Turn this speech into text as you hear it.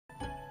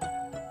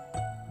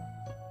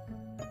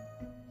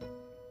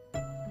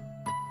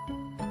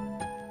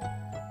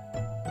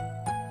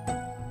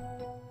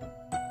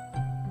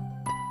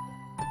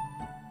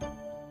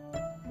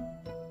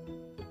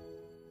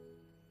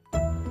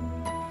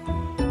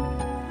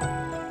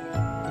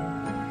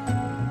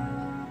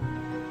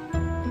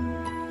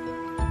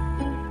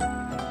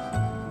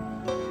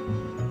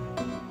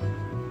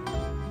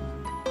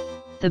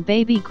The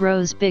baby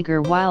grows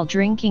bigger while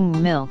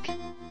drinking milk.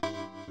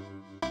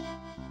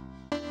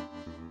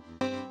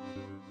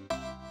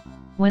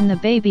 When the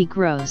baby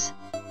grows,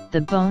 the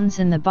bones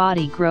in the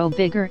body grow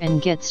bigger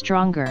and get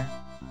stronger.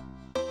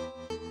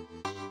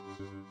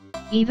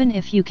 Even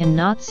if you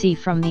cannot see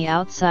from the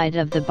outside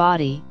of the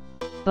body,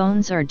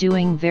 bones are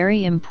doing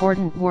very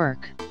important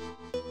work.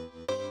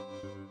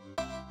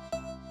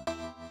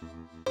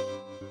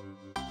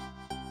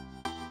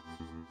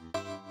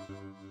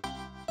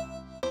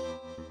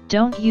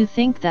 Don't you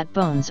think that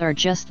bones are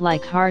just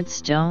like hard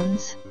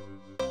stones?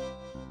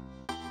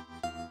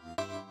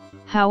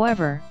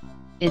 However,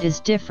 it is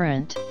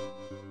different.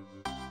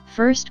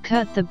 First,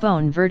 cut the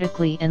bone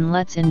vertically and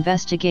let's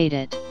investigate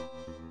it.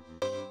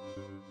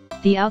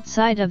 The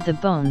outside of the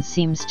bone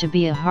seems to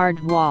be a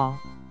hard wall.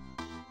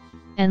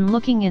 And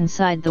looking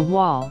inside the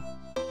wall,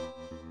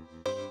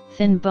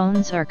 thin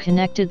bones are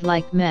connected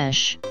like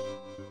mesh.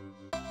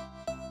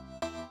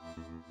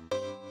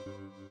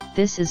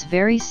 This is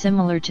very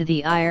similar to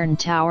the iron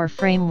tower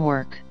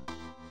framework.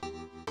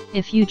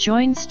 If you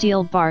join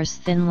steel bars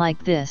thin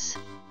like this,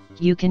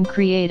 you can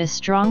create a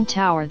strong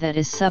tower that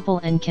is supple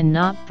and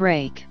cannot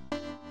break.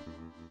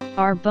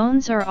 Our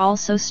bones are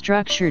also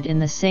structured in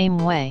the same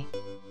way.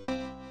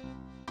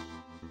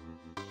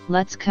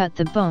 Let's cut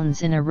the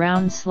bones in a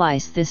round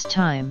slice this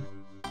time.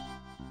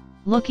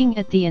 Looking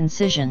at the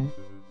incision,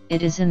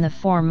 it is in the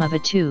form of a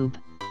tube.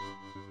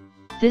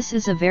 This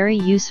is a very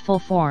useful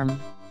form.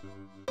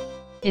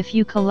 If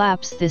you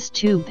collapse this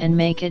tube and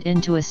make it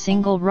into a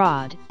single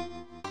rod,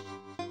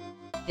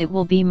 it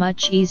will be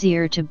much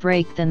easier to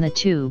break than the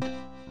tube.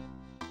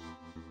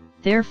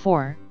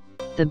 Therefore,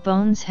 the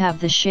bones have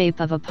the shape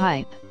of a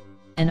pipe,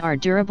 and are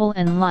durable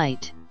and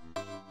light.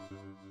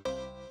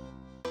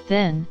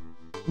 Then,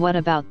 what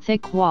about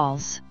thick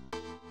walls?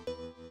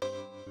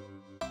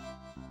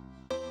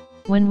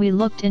 When we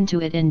looked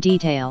into it in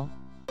detail,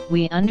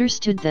 we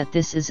understood that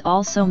this is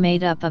also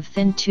made up of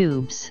thin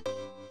tubes.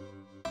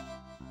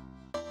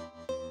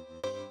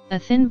 A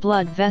thin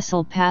blood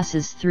vessel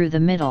passes through the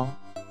middle.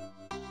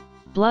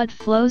 Blood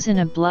flows in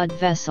a blood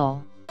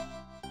vessel.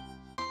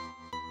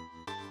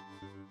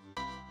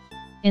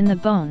 In the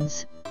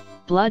bones,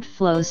 blood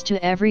flows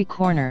to every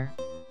corner.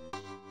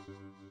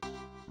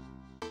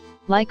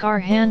 Like our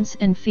hands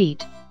and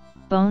feet,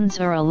 bones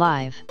are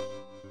alive.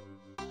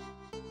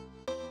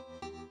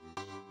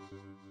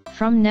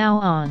 From now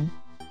on,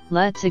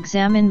 let's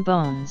examine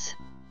bones.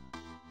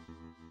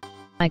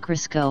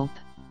 Microscope.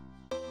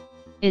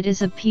 It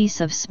is a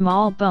piece of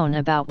small bone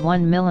about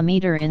 1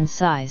 millimeter in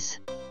size.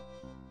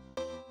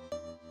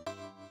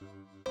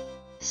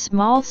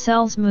 Small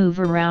cells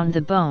move around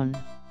the bone.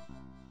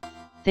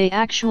 They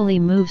actually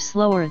move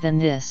slower than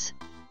this,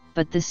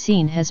 but the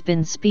scene has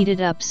been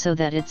speeded up so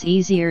that it's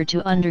easier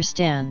to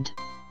understand.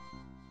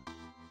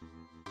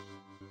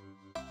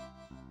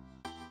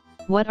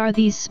 What are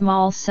these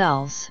small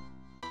cells?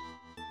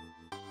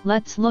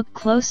 Let's look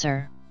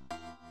closer.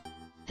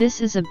 This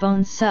is a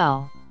bone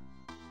cell.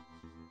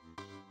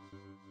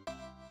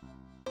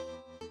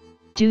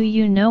 Do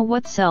you know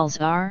what cells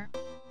are?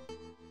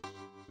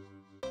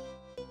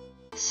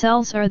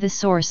 Cells are the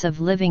source of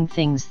living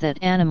things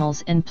that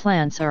animals and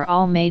plants are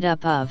all made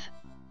up of.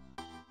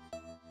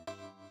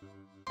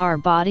 Our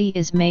body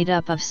is made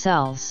up of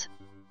cells.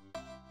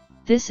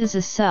 This is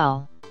a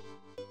cell.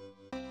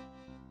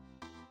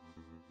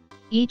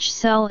 Each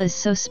cell is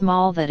so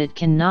small that it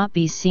cannot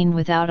be seen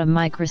without a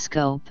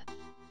microscope.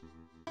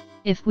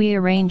 If we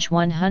arrange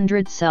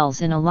 100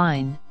 cells in a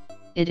line,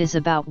 it is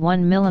about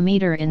 1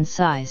 millimeter in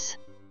size.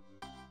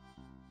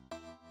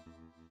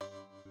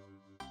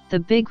 The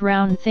big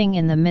round thing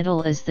in the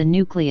middle is the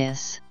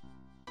nucleus.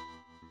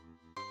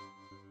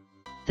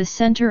 The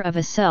center of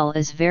a cell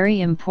is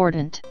very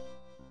important.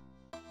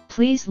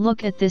 Please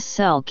look at this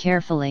cell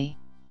carefully.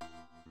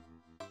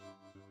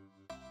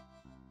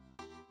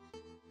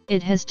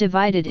 It has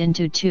divided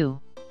into two.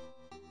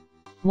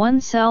 One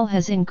cell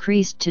has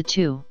increased to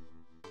 2.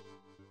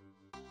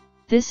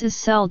 This is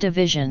cell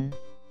division.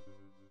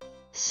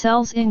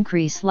 Cells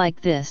increase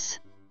like this.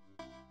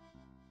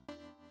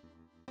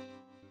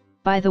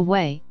 By the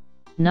way,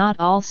 not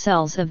all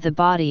cells of the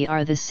body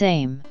are the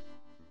same.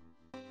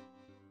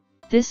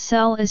 This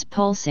cell is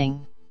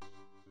pulsing.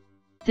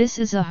 This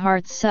is a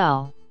heart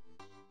cell.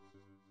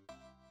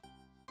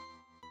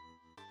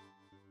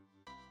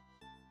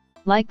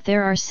 Like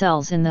there are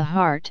cells in the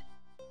heart,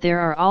 there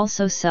are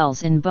also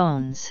cells in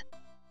bones.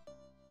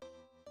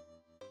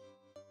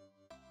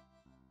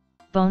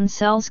 Bone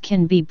cells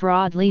can be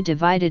broadly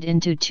divided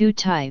into 2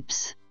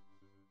 types.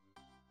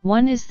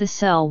 One is the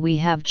cell we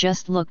have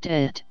just looked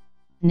at,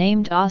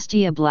 named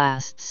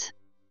osteoblasts.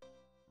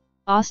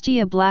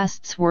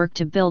 Osteoblasts work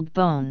to build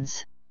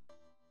bones.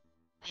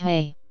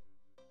 Hey!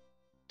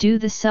 Do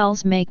the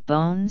cells make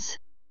bones?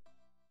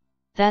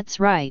 That's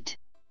right.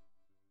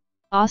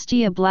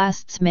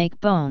 Osteoblasts make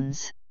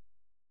bones.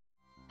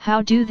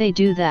 How do they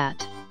do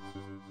that?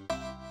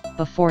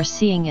 Before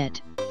seeing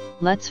it,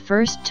 let's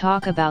first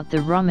talk about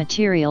the raw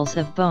materials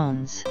of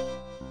bones.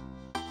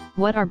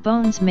 What are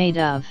bones made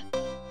of?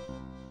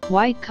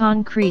 White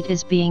concrete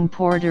is being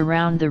poured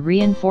around the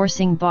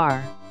reinforcing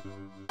bar.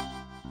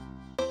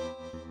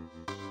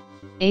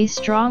 A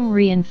strong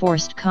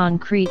reinforced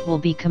concrete will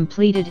be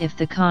completed if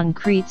the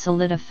concrete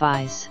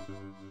solidifies.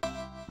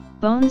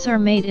 Bones are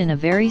made in a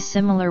very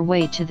similar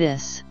way to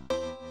this.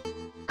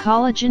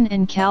 Collagen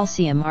and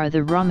calcium are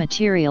the raw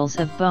materials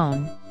of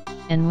bone,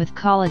 and with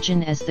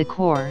collagen as the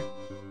core,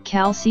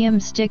 calcium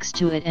sticks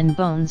to it and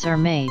bones are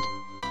made.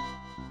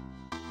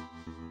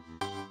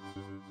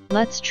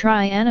 Let's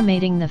try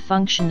animating the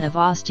function of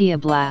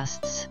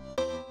osteoblasts.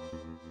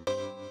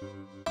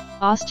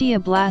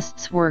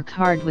 Osteoblasts work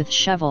hard with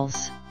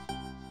shovels.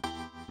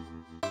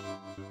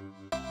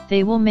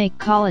 They will make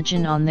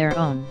collagen on their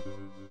own.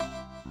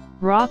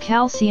 Raw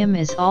calcium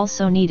is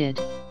also needed,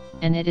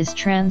 and it is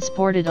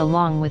transported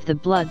along with the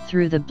blood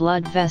through the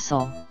blood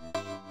vessel.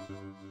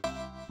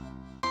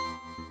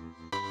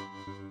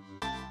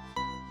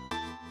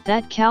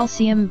 That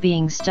calcium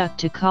being stuck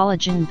to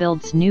collagen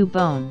builds new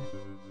bone.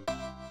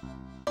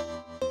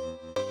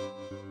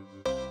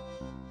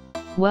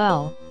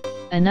 Well,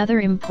 another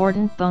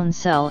important bone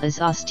cell is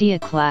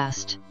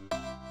osteoclast.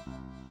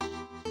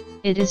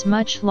 It is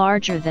much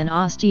larger than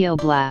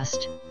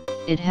osteoblast.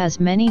 It has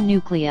many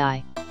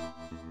nuclei.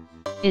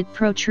 It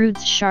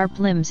protrudes sharp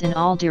limbs in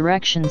all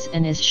directions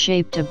and is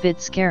shaped a bit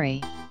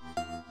scary.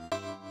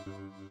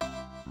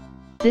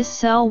 This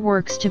cell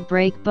works to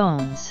break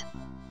bones.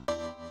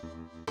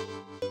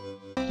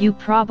 You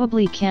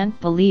probably can't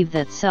believe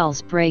that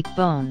cells break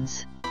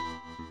bones.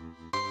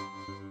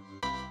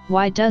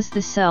 Why does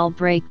the cell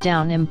break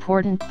down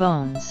important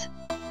bones?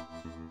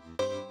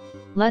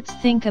 Let's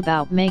think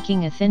about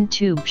making a thin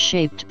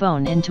tube-shaped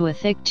bone into a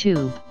thick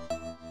tube.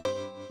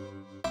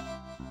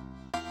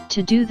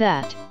 To do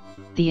that,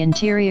 the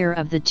interior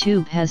of the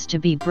tube has to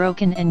be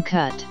broken and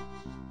cut.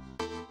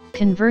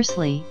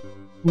 Conversely,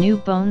 new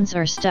bones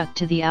are stuck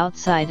to the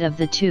outside of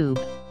the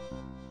tube.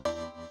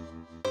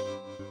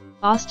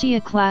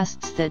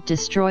 Osteoclasts that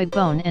destroy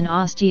bone and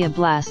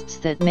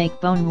osteoblasts that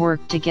make bone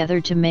work together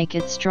to make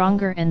it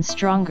stronger and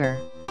stronger.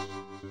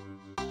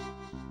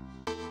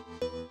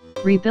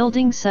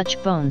 Rebuilding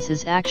such bones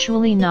is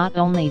actually not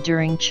only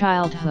during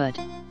childhood.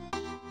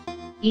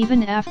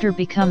 Even after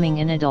becoming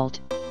an adult,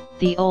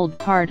 the old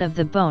part of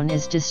the bone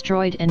is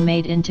destroyed and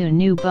made into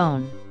new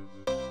bone.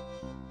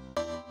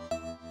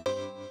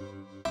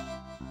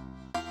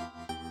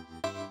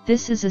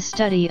 This is a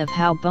study of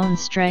how bone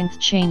strength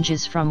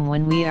changes from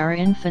when we are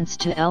infants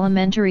to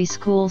elementary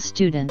school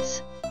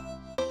students,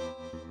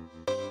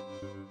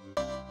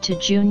 to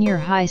junior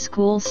high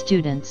school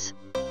students,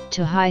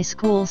 to high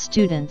school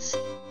students,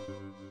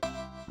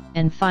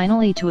 and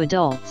finally to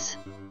adults.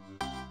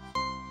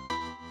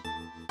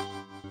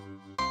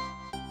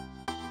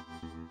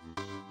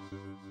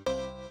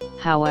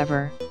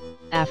 However,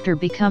 after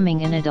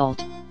becoming an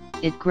adult,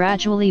 it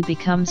gradually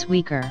becomes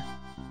weaker.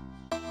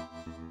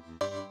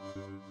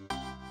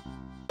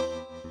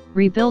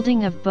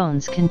 Rebuilding of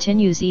bones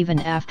continues even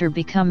after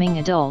becoming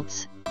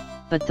adults,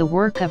 but the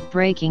work of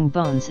breaking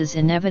bones is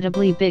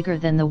inevitably bigger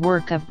than the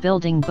work of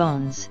building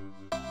bones.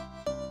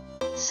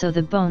 So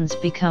the bones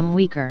become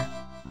weaker.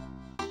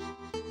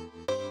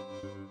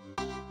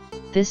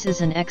 This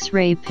is an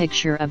X-ray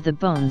picture of the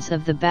bones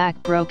of the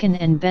back broken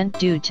and bent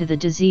due to the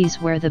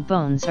disease where the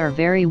bones are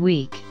very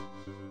weak.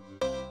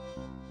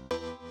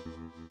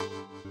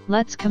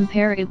 Let's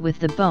compare it with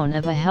the bone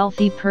of a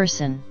healthy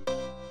person.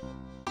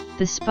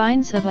 The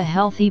spines of a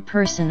healthy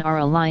person are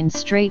aligned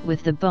straight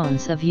with the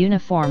bones of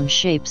uniform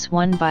shapes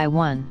one by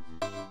one.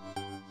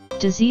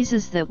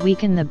 Diseases that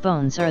weaken the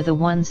bones are the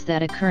ones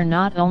that occur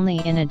not only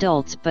in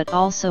adults but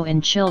also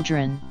in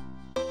children.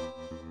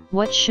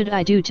 What should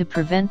I do to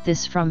prevent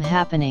this from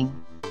happening?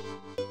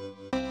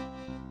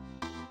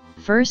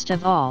 First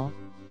of all,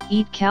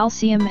 eat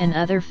calcium and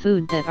other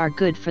food that are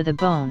good for the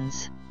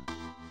bones.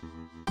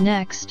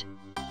 Next,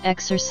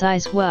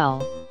 exercise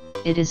well.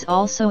 It is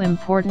also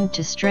important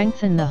to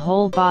strengthen the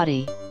whole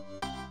body.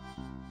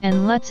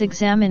 And let's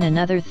examine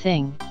another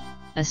thing,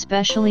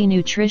 especially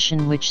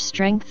nutrition which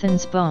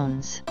strengthens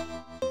bones.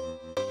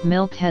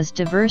 Milk has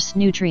diverse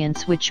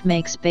nutrients which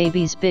makes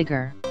babies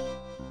bigger.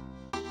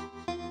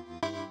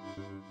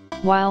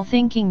 While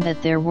thinking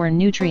that there were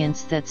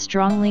nutrients that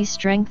strongly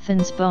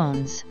strengthens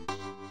bones,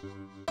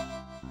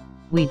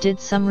 we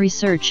did some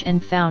research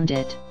and found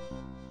it.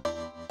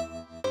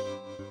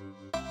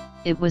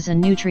 It was a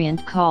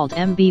nutrient called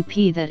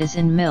MBP that is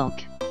in milk.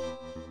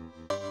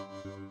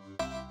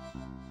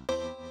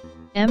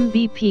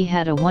 MBP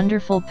had a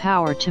wonderful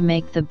power to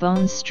make the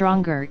bones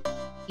stronger,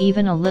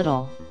 even a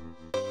little.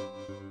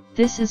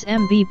 This is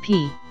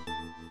MBP.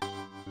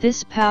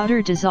 This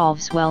powder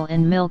dissolves well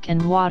in milk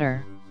and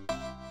water.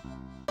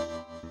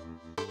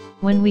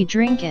 When we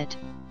drink it,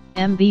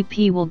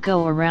 MBP will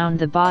go around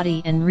the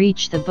body and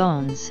reach the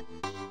bones,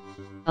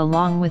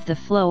 along with the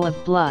flow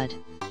of blood.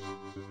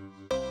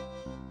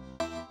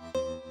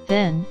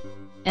 Then,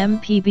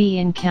 MPB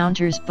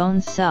encounters bone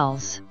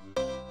cells.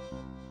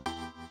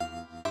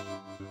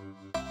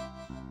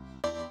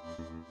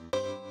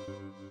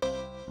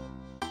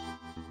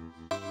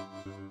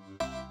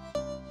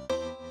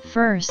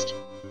 First,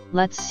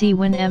 let's see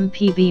when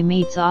MPB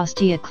meets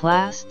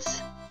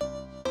osteoclasts.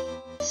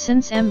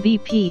 Since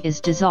MBP is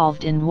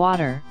dissolved in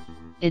water,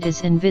 it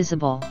is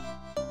invisible.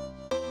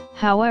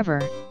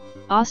 However,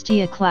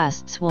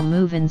 osteoclasts will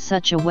move in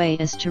such a way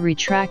as to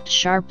retract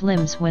sharp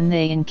limbs when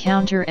they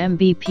encounter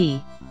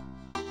MBP.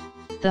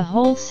 The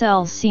whole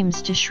cell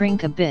seems to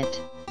shrink a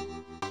bit.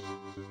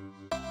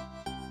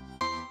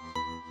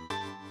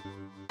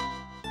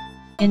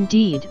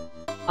 Indeed,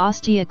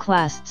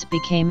 osteoclasts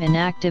became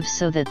inactive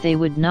so that they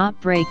would not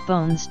break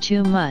bones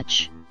too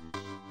much.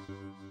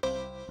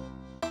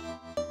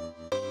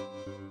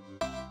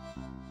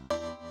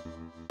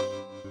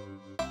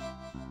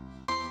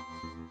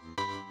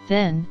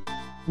 Then,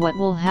 what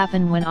will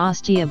happen when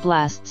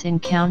osteoblasts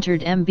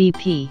encountered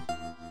MBP?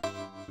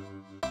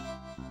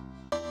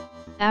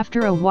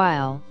 After a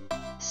while,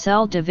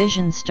 cell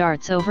division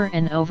starts over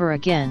and over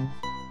again.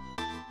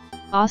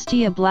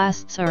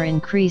 Osteoblasts are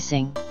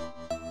increasing.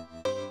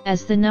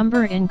 As the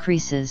number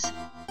increases,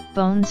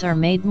 bones are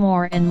made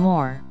more and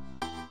more.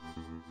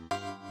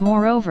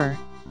 Moreover,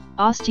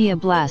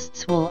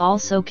 osteoblasts will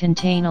also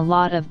contain a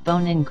lot of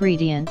bone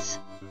ingredients,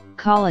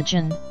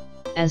 collagen,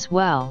 as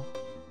well.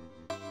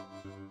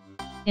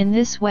 In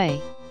this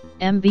way,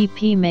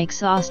 MBP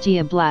makes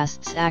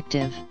osteoblasts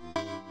active.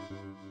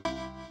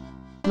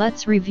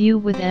 Let's review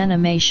with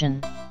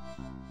animation.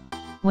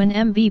 When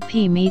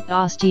MBP meet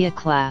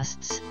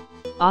osteoclasts,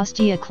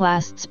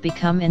 osteoclasts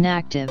become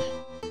inactive,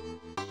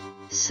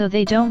 so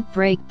they don't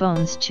break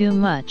bones too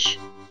much.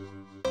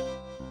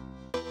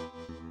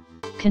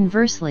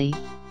 Conversely,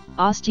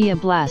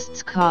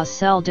 osteoblasts cause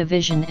cell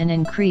division and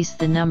increase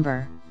the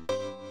number.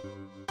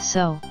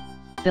 So,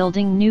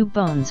 building new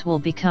bones will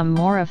become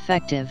more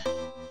effective.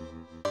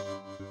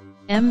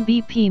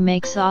 MBP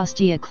makes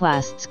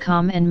osteoclasts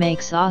calm and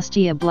makes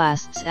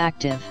osteoblasts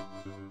active.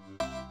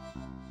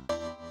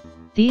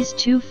 These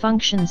two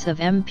functions of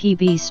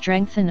MPB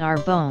strengthen our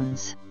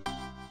bones.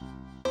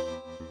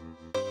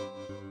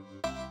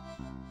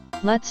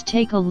 Let's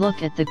take a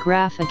look at the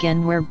graph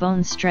again where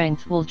bone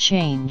strength will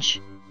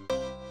change.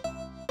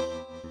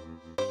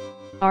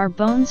 Our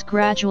bones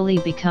gradually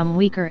become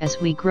weaker as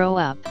we grow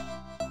up.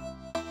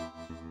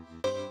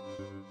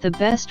 The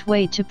best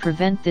way to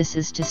prevent this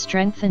is to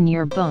strengthen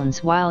your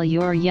bones while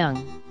you're young.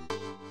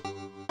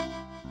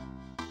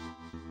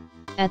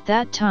 At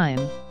that time,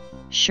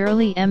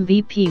 surely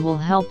MBP will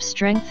help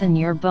strengthen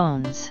your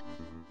bones.